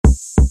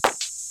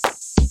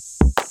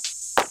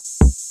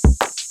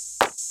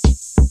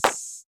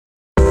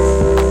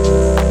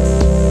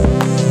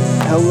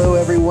Hello,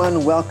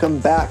 everyone. Welcome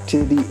back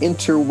to the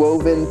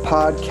Interwoven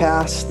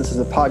podcast. This is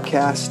a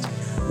podcast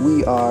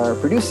we are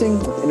producing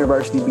with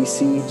InterVarsity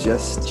BC,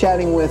 just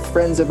chatting with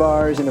friends of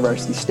ours,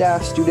 InterVarsity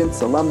staff,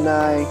 students,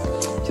 alumni.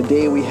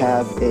 Today we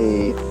have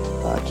a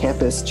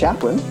campus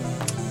chaplain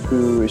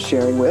who is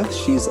sharing with.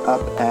 She's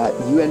up at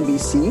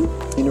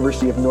UNBC,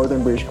 University of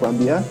Northern British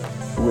Columbia,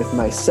 with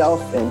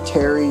myself and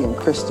Terry and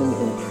Kristen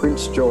in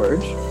Prince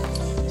George.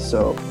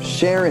 So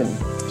Sharon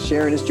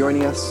is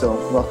joining us. So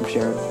welcome,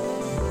 Sharon.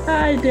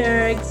 Hi,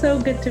 Derek.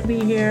 So good to be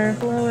here.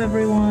 Hello,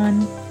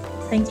 everyone.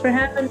 Thanks for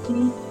having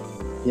me.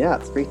 Yeah,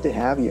 it's great to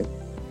have you.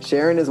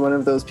 Sharon is one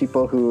of those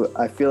people who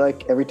I feel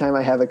like every time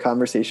I have a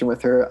conversation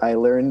with her, I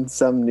learn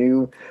some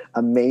new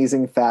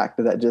amazing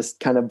fact that just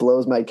kind of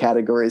blows my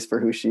categories for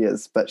who she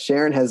is. But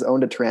Sharon has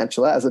owned a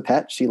tarantula as a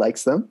pet. She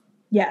likes them.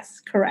 Yes,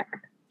 correct.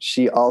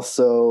 She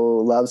also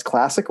loves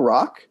classic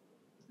rock.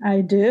 I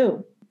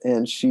do.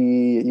 And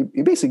you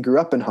basically grew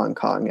up in Hong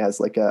Kong as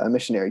like a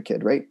missionary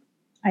kid, right?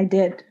 I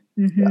did.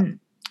 Mm-hmm. Yeah.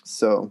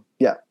 So,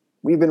 yeah,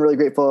 we've been really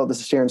grateful.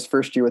 This is Sharon's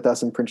first year with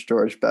us in Prince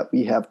George, but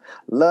we have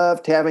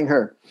loved having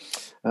her.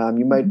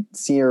 You might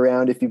see her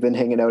around if you've been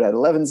hanging out at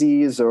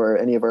 11Z's or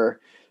any of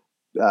our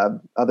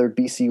other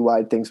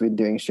BC-wide things we're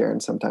doing. Sharon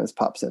sometimes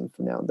pops in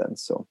from now and then.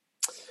 So,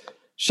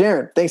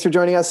 Sharon, thanks for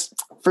joining us.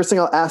 First thing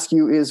I'll ask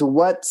you is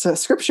what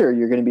scripture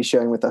you're going to be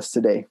sharing with us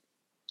today.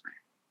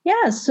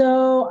 Yeah,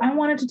 so I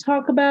wanted to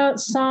talk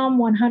about Psalm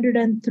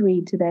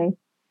 103 today.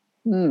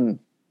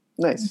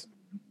 Nice.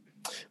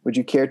 Would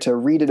you care to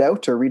read it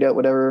out or read out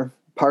whatever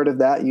part of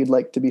that you'd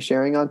like to be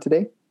sharing on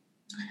today?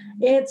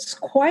 It's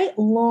quite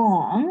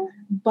long,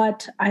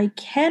 but I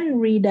can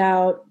read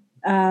out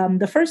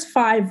the first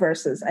 5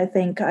 verses. I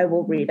think I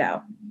will read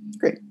out.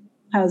 Great.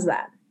 How's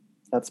that?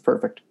 That's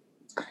perfect.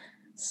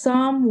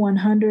 Psalm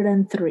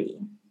 103.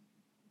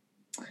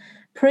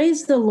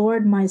 Praise the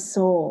Lord, my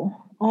soul.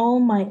 All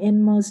my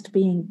inmost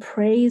being,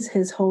 praise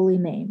his holy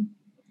name.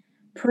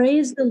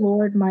 Praise the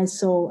Lord, my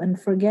soul, and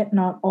forget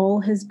not all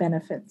his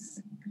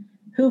benefits,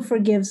 who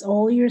forgives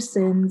all your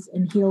sins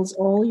and heals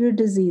all your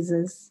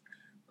diseases,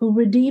 who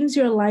redeems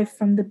your life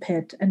from the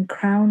pit and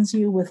crowns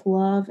you with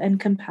love and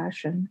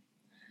compassion,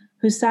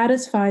 who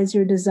satisfies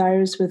your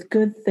desires with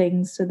good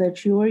things so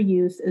that your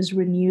youth is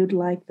renewed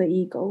like the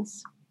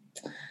eagles.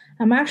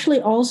 I'm actually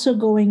also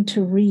going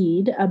to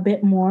read a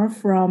bit more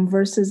from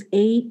verses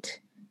 8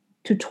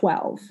 to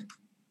 12.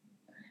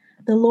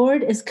 The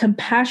Lord is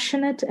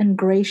compassionate and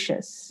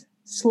gracious,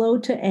 slow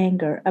to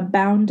anger,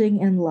 abounding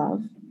in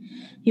love.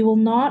 He will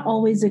not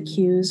always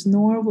accuse,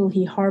 nor will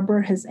he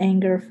harbor his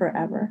anger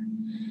forever.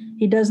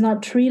 He does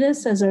not treat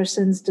us as our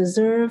sins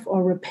deserve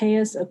or repay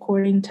us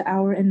according to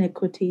our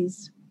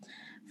iniquities.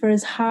 For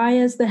as high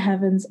as the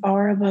heavens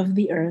are above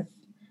the earth,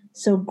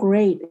 so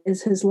great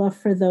is his love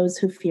for those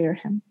who fear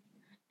him.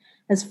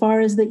 As far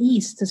as the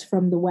east is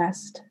from the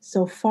west,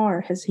 so far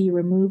has he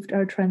removed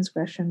our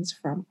transgressions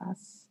from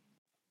us.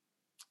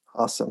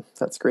 Awesome.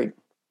 That's great.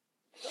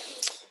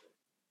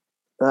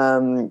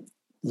 I've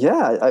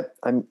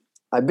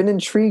been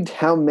intrigued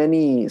how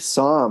many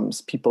Psalms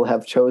people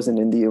have chosen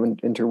in the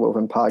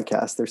Interwoven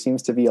podcast. There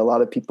seems to be a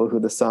lot of people who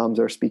the Psalms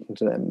are speaking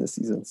to them this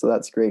season. So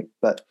that's great.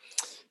 But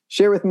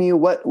share with me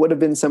what would have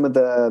been some of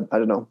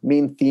the,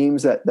 main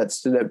themes that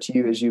stood out to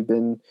you as you've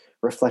been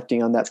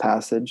reflecting on that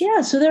passage. Yeah,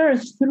 so there are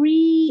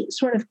 3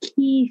 sort of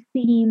key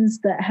themes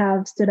that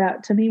have stood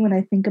out to me when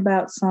I think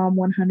about Psalm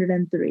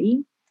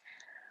 103.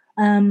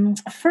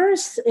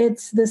 First,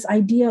 it's this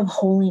idea of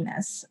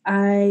holiness.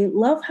 I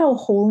love how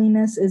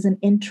holiness is an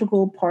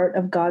integral part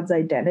of God's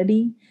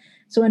identity.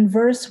 So in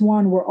verse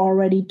 1, we're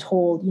already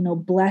told,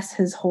 bless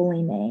his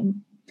holy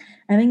name.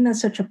 I think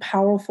that's such a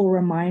powerful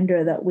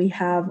reminder that we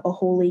have a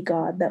holy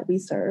God that we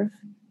serve.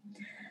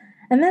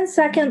 And then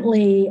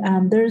secondly,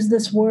 there's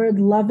this word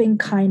loving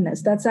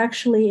kindness. That's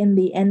actually in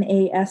the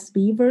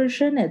NASB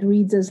version. It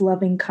reads as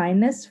loving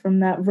kindness from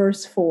that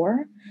verse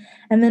 4.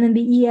 And then in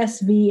the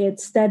ESV,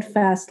 it's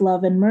steadfast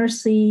love and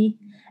mercy.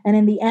 And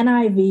in the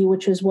NIV,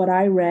 which is what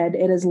I read,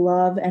 it is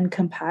love and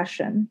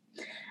compassion.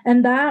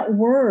 And that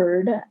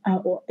word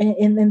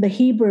in the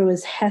Hebrew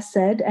is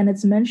hesed, and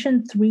it's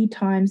mentioned 3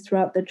 times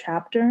throughout the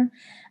chapter.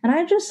 And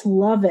I just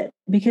love it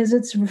because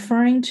it's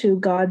referring to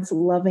God's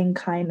loving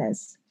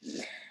kindness.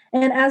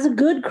 And as a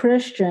good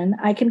Christian,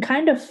 I can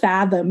kind of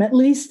fathom, at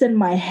least in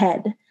my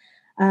head.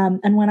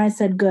 And when I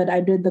said good,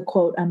 I did the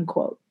quote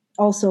unquote.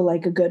 Also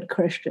like a good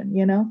Christian,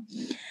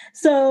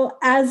 So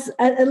as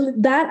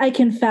that I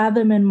can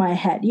fathom in my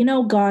head,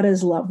 God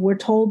is love. We're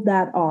told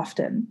that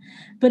often,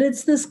 but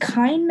it's this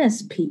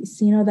kindness piece,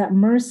 that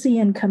mercy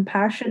and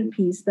compassion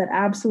piece that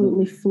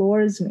absolutely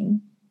floors me,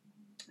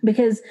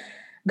 because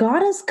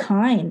God is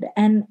kind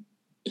and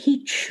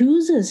he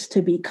chooses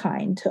to be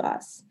kind to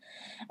us.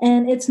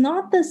 And it's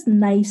not this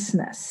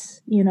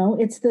niceness,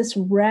 it's this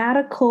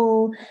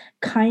radical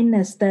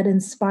kindness that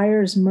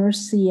inspires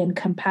mercy and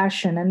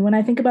compassion. And when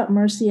I think about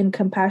mercy and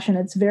compassion,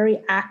 it's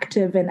very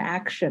active in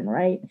action,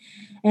 right?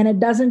 And it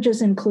doesn't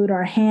just include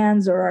our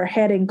hands or our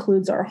head,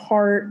 includes our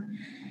heart.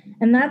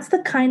 And that's the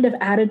kind of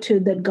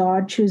attitude that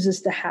God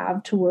chooses to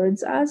have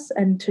towards us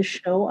and to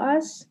show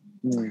us.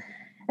 Mm.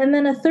 And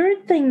then a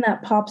third thing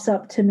that pops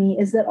up to me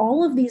is that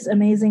all of these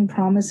amazing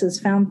promises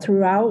found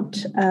throughout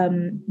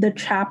the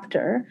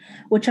chapter,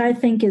 which I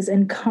think is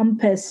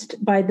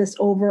encompassed by this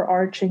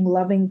overarching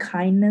loving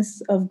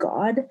kindness of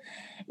God,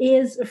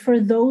 is for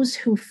those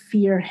who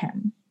fear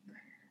him,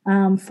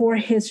 for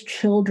his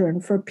children,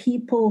 for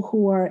people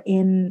who are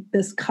in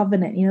this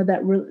covenant,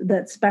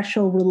 that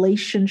special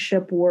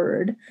relationship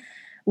word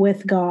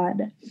with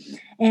God.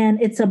 And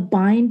it's a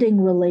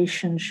binding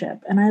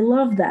relationship. And I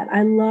love that.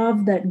 I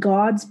love that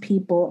God's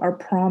people are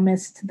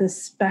promised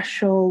this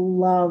special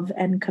love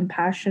and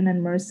compassion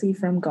and mercy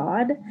from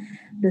God,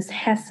 this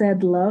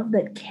Hesed love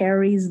that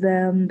carries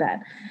them, that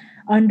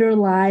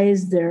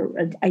underlies their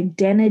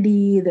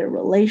identity, their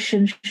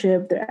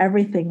relationship, their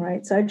everything,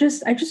 right? So I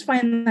just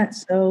find that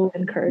so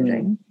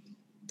encouraging.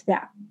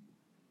 Yeah.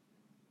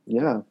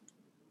 Yeah.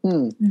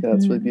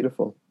 That's really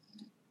beautiful.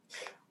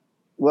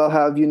 Well,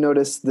 how have you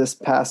noticed this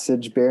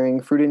passage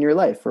bearing fruit in your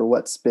life, or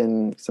what's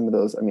been some of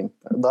those? I mean,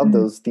 I love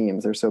those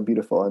themes. They're so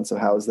beautiful. And so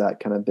how's that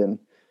kind of been,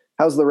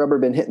 how's the rubber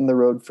been hitting the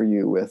road for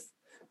you with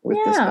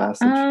this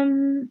passage?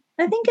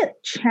 I think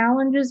it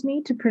challenges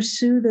me to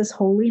pursue this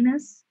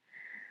holiness.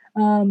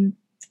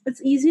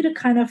 It's easy to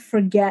kind of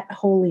forget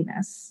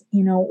holiness,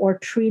 or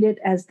treat it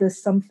as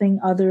this something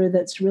other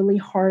that's really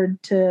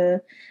hard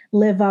to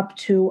live up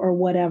to or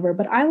whatever.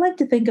 But I like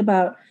to think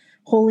about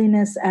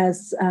holiness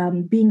as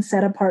being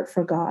set apart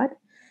for God.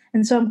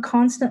 And so I'm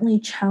constantly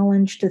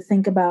challenged to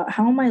think about,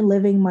 how am I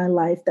living my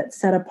life that's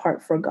set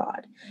apart for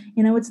God?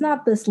 It's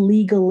not this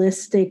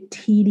legalistic,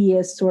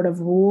 tedious sort of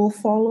rule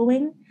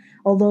following,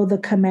 although the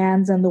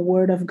commands and the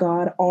word of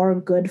God are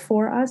good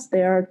for us.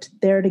 They are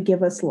there to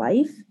give us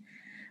life,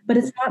 but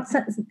it's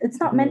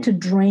not meant to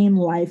drain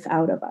life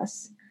out of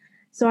us.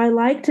 So I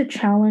like to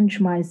challenge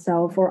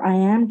myself, or I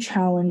am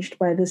challenged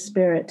by the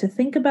Spirit, to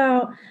think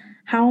about,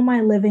 how am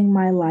I living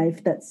my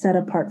life that's set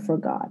apart for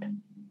God?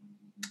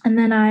 And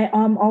then I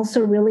am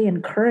also really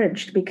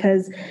encouraged,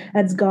 because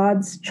as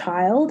God's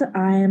child,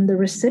 I am the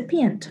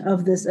recipient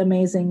of this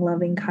amazing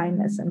loving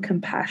kindness and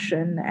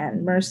compassion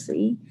and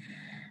mercy.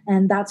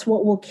 And that's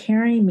what will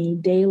carry me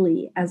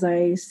daily as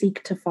I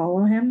seek to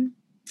follow him.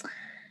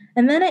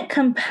 And then it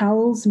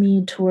compels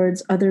me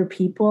towards other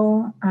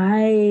people.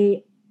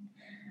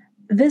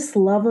 This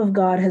love of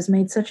God has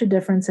made such a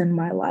difference in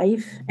my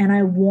life, and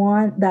I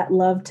want that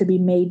love to be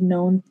made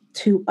known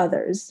to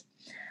others.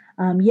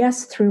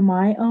 Yes, through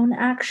my own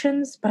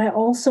actions, but I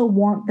also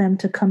want them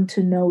to come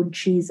to know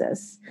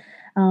Jesus,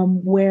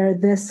 where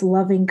this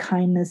loving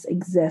kindness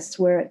exists,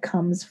 where it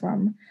comes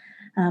from.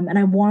 And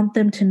I want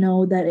them to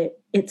know that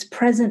it's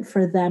present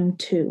for them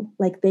too,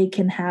 like they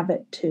can have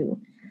it too,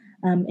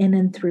 in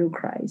and through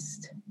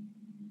Christ.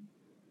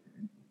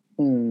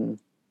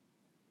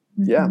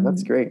 Yeah,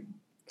 that's great.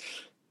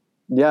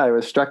 Yeah, I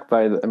was struck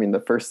by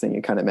the first thing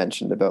you kind of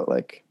mentioned about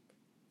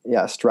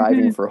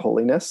striving for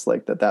holiness,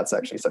 like that's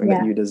actually something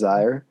that you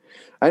desire.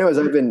 I know,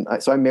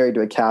 I'm married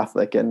to a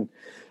Catholic, and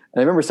I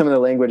remember some of the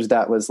language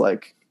that was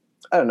like,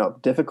 I don't know,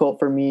 difficult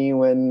for me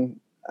when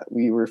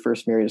we were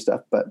first married and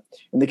stuff. But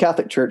in the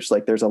Catholic Church,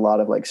 like there's a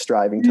lot of like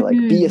striving to like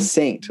be a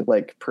saint,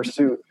 like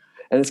pursue,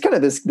 and it's kind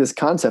of this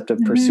concept of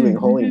pursuing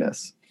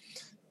holiness.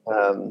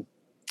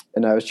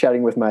 And I was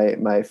chatting with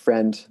my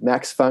friend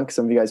Max Funk.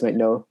 Some of you guys might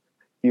know.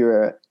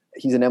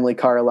 He's an Emily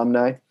Carr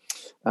alumni.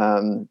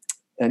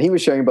 And he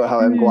was sharing about how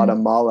in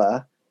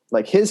Guatemala,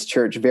 like his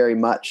church very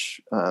much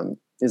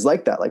is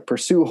like that, like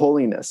pursue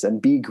holiness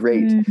and be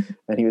great.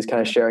 And he was kind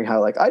of sharing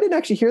how, like, I didn't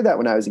actually hear that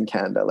when I was in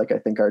Canada. Like, I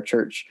think our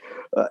church,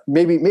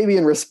 maybe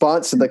in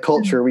response to the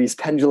culture, we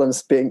pendulum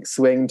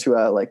swing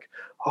to like,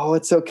 oh,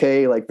 it's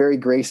okay, like very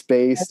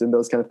grace-based and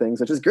those kind of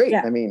things, which is great.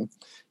 Yeah. I mean,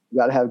 you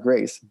got to have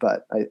grace.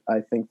 But I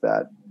think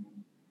that,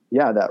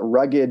 that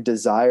rugged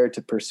desire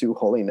to pursue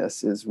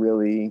holiness is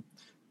really,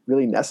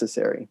 really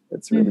necessary.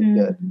 It's really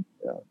good.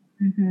 Yeah.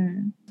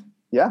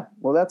 Yeah.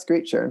 Well, that's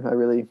great, Sharon. I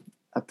really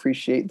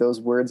appreciate those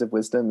words of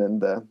wisdom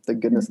and the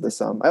goodness of the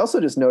psalm. I also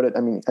just noted,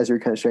 as you're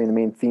kind of sharing the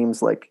main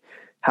themes, like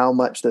how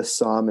much this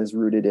psalm is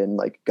rooted in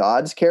like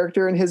God's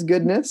character and his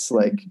goodness,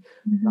 like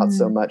not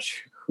so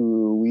much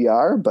who we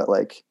are, but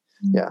like,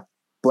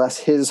 bless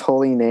his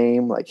holy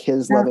name, like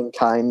his loving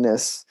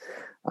kindness,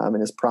 and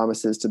his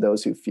promises to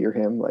those who fear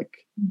him.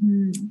 Like,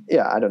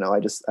 I don't know.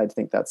 I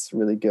think that's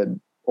really good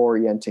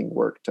orienting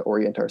work to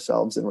orient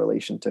ourselves in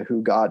relation to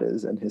who God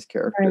is and his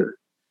character.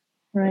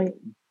 Right.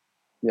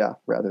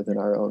 Rather than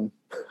our own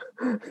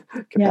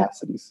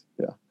capacities.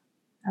 Yeah.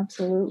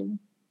 Absolutely.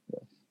 Yeah.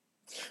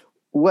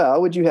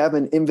 Well, would you have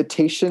an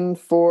invitation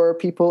for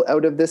people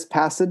out of this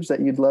passage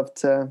that you'd love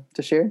to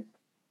share?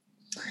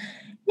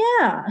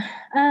 Yeah.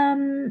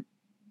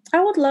 I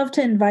would love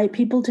to invite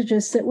people to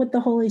just sit with the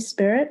Holy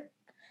Spirit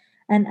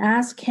and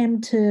ask him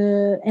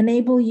to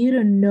enable you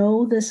to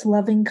know this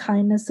loving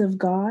kindness of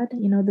God,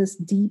 this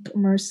deep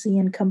mercy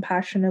and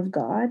compassion of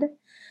God.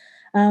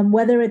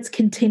 Whether it's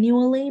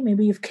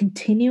maybe you've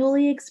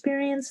continually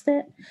experienced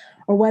it,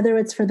 or whether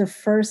it's for the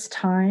first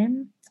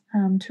time.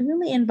 to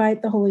really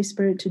invite the Holy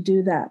Spirit to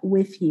do that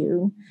with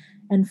you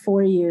and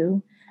for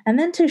you, and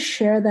then to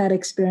share that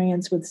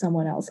experience with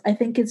someone else. I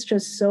think it's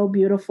just so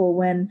beautiful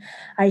when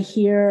I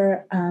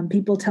hear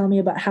people tell me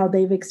about how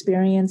they've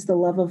experienced the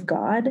love of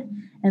God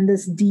and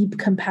this deep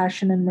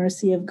compassion and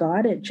mercy of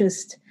God.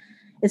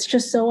 It's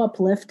just so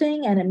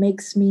uplifting, and it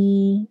makes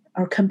me,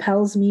 or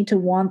compels me, to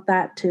want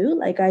that too.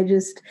 Like, I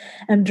just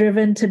am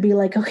driven to be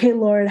like, okay,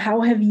 Lord,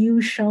 how have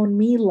you shown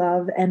me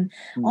love? And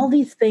all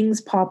these things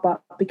pop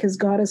up because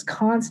God is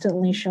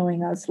constantly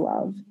showing us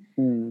love.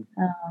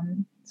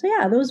 So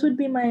yeah, those would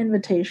be my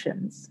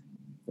invitations,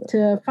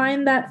 to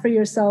find that for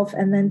yourself,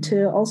 and then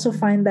to also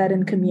find that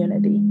in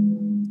community.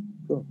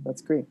 Cool.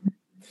 That's great.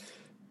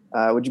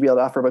 Would you be able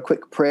to offer up a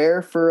quick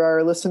prayer for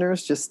our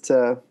listeners, just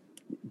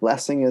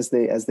blessing as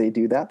they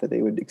do that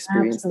they would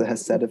experience the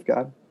Hesed of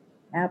God?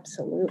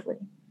 Absolutely.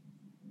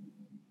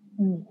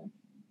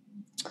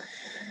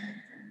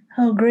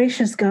 Oh,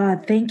 gracious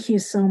God, thank you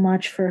so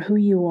much for who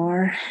you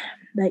are,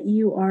 that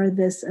you are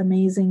this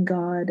amazing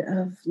God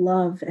of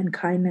love and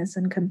kindness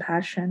and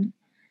compassion.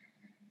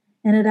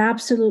 And it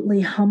absolutely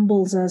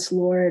humbles us,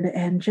 Lord,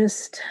 and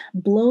just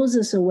blows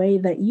us away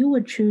that you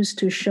would choose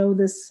to show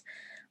this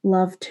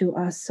love to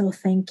us. So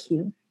thank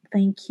you.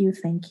 Thank you.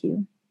 Thank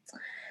you.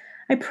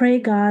 I pray,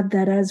 God,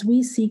 that as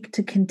we seek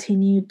to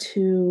continue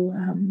to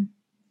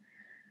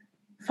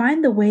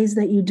find the ways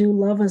that you do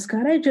love us,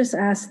 God, I just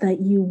ask that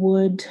you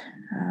would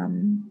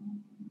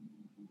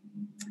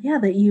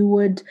that you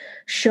would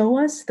show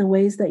us the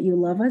ways that you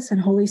love us.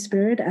 And Holy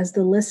Spirit, as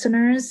the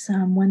listeners,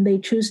 when they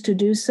choose to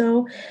do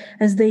so,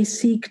 as they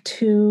seek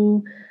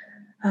to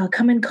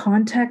come in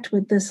contact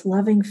with this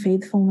loving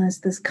faithfulness,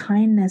 this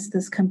kindness,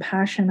 this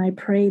compassion, I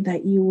pray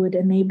that you would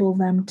enable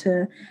them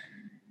to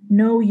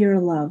know your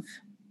love,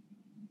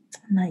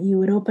 and that you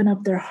would open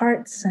up their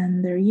hearts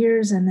and their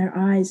ears and their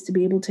eyes to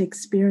be able to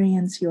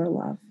experience your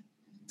love.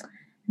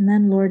 And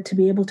then, Lord, to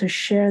be able to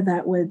share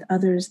that with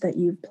others that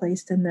you've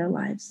placed in their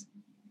lives.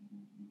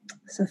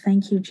 So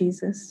thank you,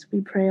 Jesus.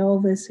 We pray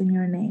all this in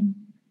your name.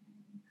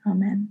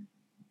 Amen.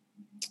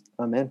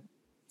 Amen.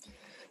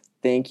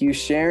 Thank you,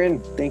 Sharon.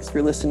 Thanks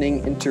for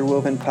listening,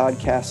 Interwoven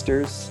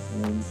Podcasters.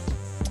 And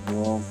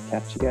we'll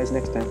catch you guys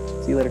next time.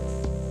 See you later.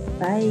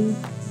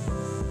 Bye.